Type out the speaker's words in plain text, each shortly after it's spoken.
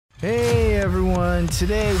Hey everyone,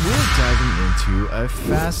 today we're diving into a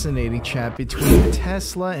fascinating chat between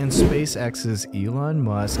Tesla and SpaceX's Elon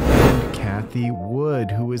Musk and Cathie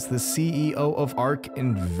Wood, who is the CEO of ARK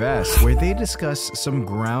Invest, where they discuss some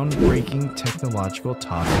groundbreaking technological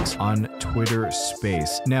topics on Twitter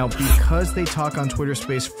Space. Now, because they talk on Twitter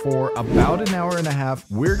Space for about an hour and a half,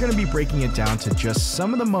 we're going to be breaking it down to just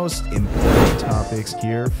some of the most important topics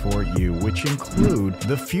here for you, which include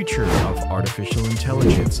the future of artificial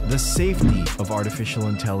intelligence, the safety of artificial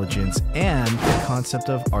intelligence, and the concept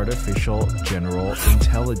of artificial general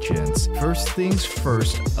intelligence. First things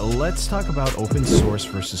first, let's talk about open source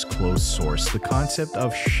versus closed source. The concept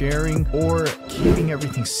of sharing or keeping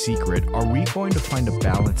everything secret. Are we going to find a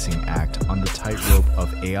balancing act on the tightrope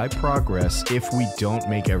of AI progress if we don't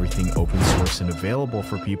make everything open source and available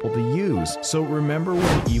for people to use? So remember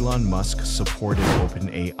when Elon Musk supported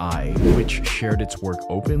OpenAI, which shared its work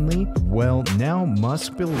openly? Well, now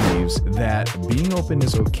Musk believes that being open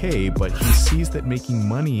is okay, but he sees that making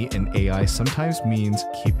money in AI sometimes means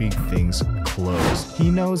keeping things closed. He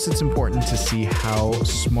knows it's important to see how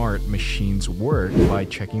smart machines work by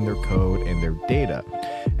checking their code and their data.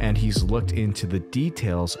 And he's looked into the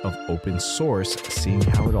details of open source, seeing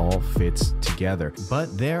how it all fits together.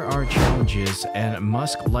 But there are challenges, and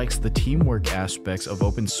Musk likes the teamwork aspects of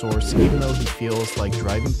open source, even though he feels like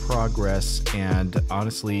driving progress and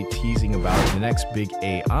honestly teasing about the next big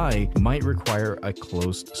AI might require a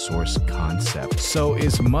closed source concept. So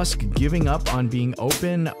is Musk giving up on being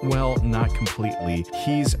open? Well, not completely.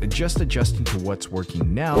 He's just adjusting to what's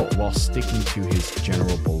working now while sticking to his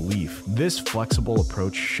general belief. This flexible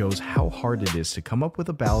approach shows how hard it is to come up with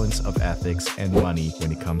a balance of ethics and money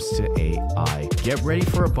when it comes to AI. Get ready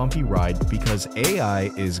for a bumpy ride because AI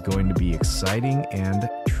is going to be exciting and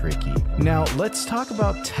tricky. Now, let's talk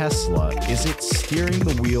about Tesla. Is it steering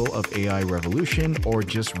the wheel of AI revolution or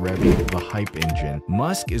just revving the hype engine?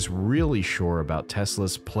 Musk is really sure about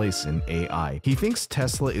Tesla's place in AI. He thinks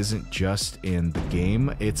Tesla isn't just in the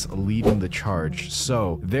game, it's leading the charge.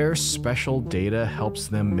 So their special data helps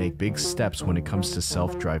them make big steps when it comes to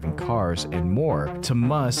self-driving cars and more. To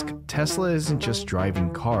Musk, Tesla isn't just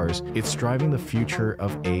driving cars, it's driving the future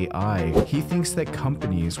of AI. He thinks that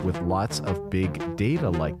companies with lots of big data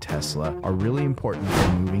like Tesla are really important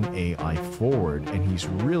for moving AI forward, and he's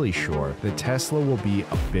really sure that Tesla will be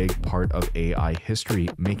a big part of AI history,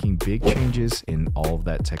 making big changes in all of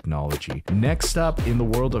that technology. Next up, in the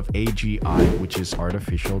world of AGI, which is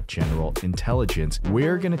artificial general intelligence,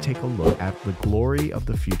 we're going to take a look at the glory of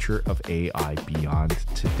the future of AI beyond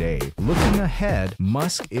today. Looking ahead,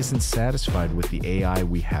 Musk isn't satisfied with the AI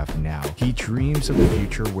we have now. He dreams of a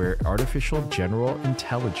future where artificial general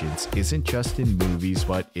intelligence isn't just in movies,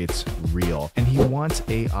 but it's real. And he wants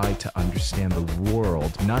AI to understand the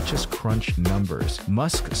world, not just crunch numbers.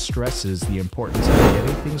 Musk stresses the importance of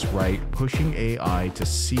getting things right, pushing AI to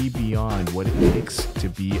see beyond what it takes to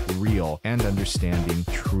be real, and understanding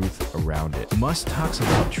truth around it. Musk talks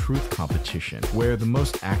about truth competition, where the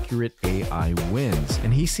most accurate AI wins,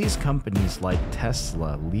 and he sees companies like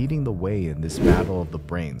Tesla leading the way in this battle of the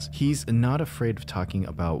brains. He's not afraid of talking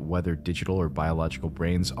about whether digital or biological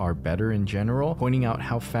brains are better in general, pointing out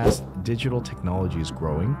how fast digital technology is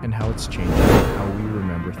growing and how it's changing how we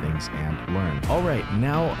remember things and learn. Alright,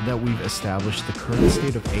 now that we've established the current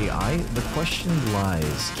state of AI, the question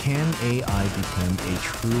lies, can AI become a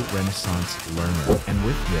true Renaissance learner? And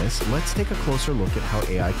with this, let's take a closer look at how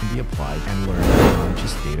AI can be applied and learn beyond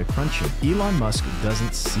just data crunching. Elon Musk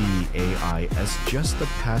doesn't see AI as just a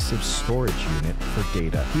passive storage unit for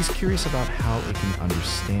data. He's curious about how it can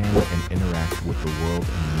understand and interact with the world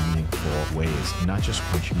in meaningful ways, not just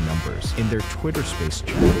crunching numbers. In their Twitter Space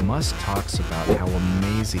chat, Musk talks about how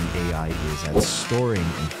amazing AI is at storing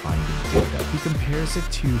and finding data. He compares it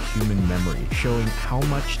to human memory, showing how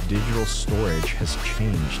much digital storage has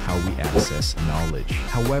changed how we access knowledge.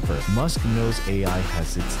 However, Musk knows AI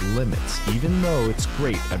has its limits. Even though it's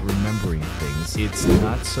great at remembering things, it's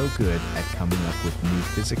not so good at coming up with new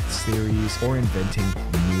physics theories or inventing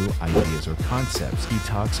new ideas or concepts. He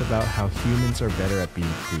talks about how humans are better at being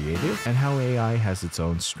creative and how AI has its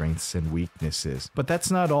own strengths and weaknesses. But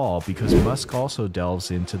that's not all, because Musk also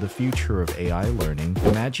delves into the future of AI learning,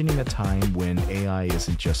 imagining a time when AI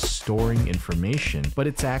isn't just storing information, but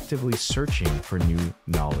it's actively searching for new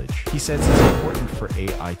knowledge. He says it's important for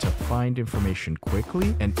AI to find information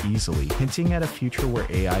quickly and easily, hinting at a future where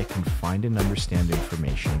AI can find and understand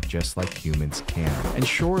information just like humans can. And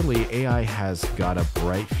surely AI has got a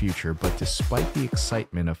bright future, but despite the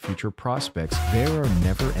excitement of future prospects, there are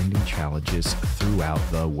never-ending challenges throughout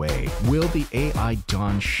the way. Will the AI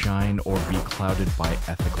dawn shine or be clouded by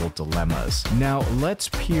ethical dilemmas. Now, let's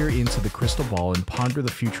peer into the crystal ball and ponder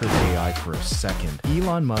the future of AI for a second.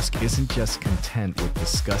 Elon Musk isn't just content with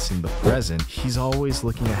discussing the present, he's always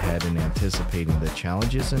looking ahead and anticipating the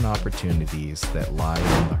challenges and opportunities that lie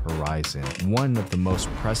on the horizon. One of the most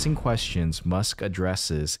pressing questions Musk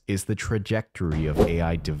addresses is the trajectory of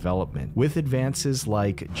AI development. With advances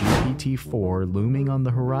like GPT-4 looming on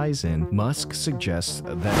the horizon, Musk suggests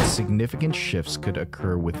that significant shifts could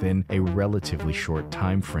occur within a relatively short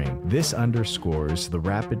time frame. This underscores the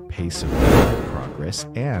rapid pace of AI progress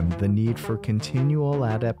and the need for continual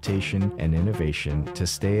adaptation and innovation to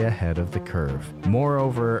stay ahead of the curve.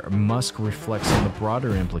 Moreover, Musk reflects on the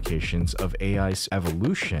broader implications of AI's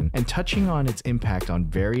evolution and touching on its impact on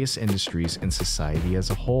various industries and society as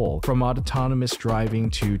a whole. From autonomous driving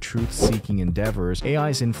to truth-seeking endeavors,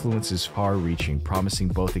 AI's influence is far-reaching, promising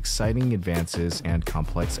both exciting advances and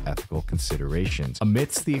complex ethical considerations.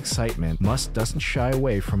 Amidst the excitement, Musk doesn't shy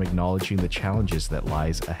away from acknowledging the challenges that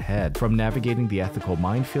lies ahead. From navigating the ethical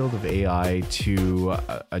minefield of AI to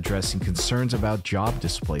addressing concerns about job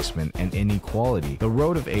displacement and inequality, the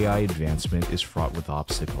road of AI advancement is fraught with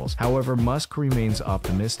obstacles. However, Musk remains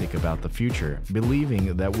optimistic about the future,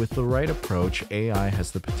 believing that with the right approach, AI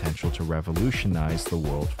has the potential to revolutionize the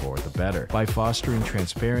world for the better. By fostering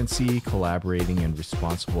transparency, collaborating, and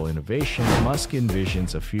responsible innovation, Musk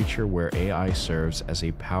envisions a future where AI serves as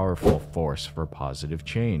a powerful force for positive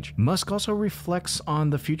change. Musk also reflects on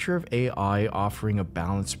the future of AI, offering a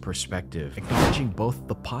balanced perspective, acknowledging both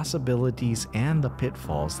the possibilities and the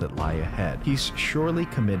pitfalls that lie ahead. He's surely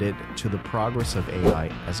committed to the progress of AI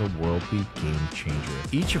as a worldly game changer.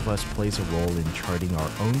 Each of us plays a role in charting our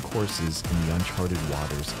own courses in the uncharted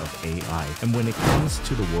waters of AI. And when it comes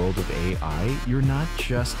to the world of AI, you're not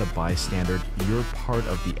just a bystander, you're part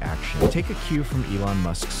of the action. Take a cue from Elon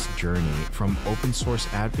Musk's journey, from open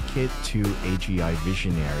source advocate to AGI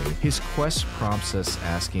visionary. His quest prompts us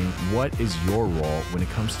asking, what is your role when it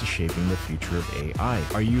comes to shaping the future of AI?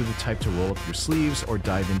 Are you the type to roll up your sleeves or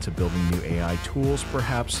dive into building new AI tools?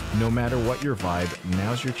 Perhaps no matter what your vibe,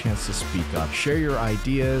 now's your chance to speak up. Share your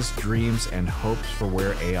ideas, dreams, and hopes for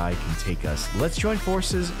where AI can take us. Let's join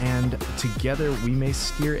forces, and together we may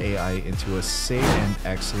steer AI into a safe and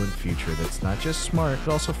excellent future that's not just smart,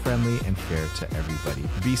 but also friendly and fair to everybody.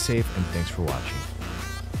 Be safe, and thanks for watching.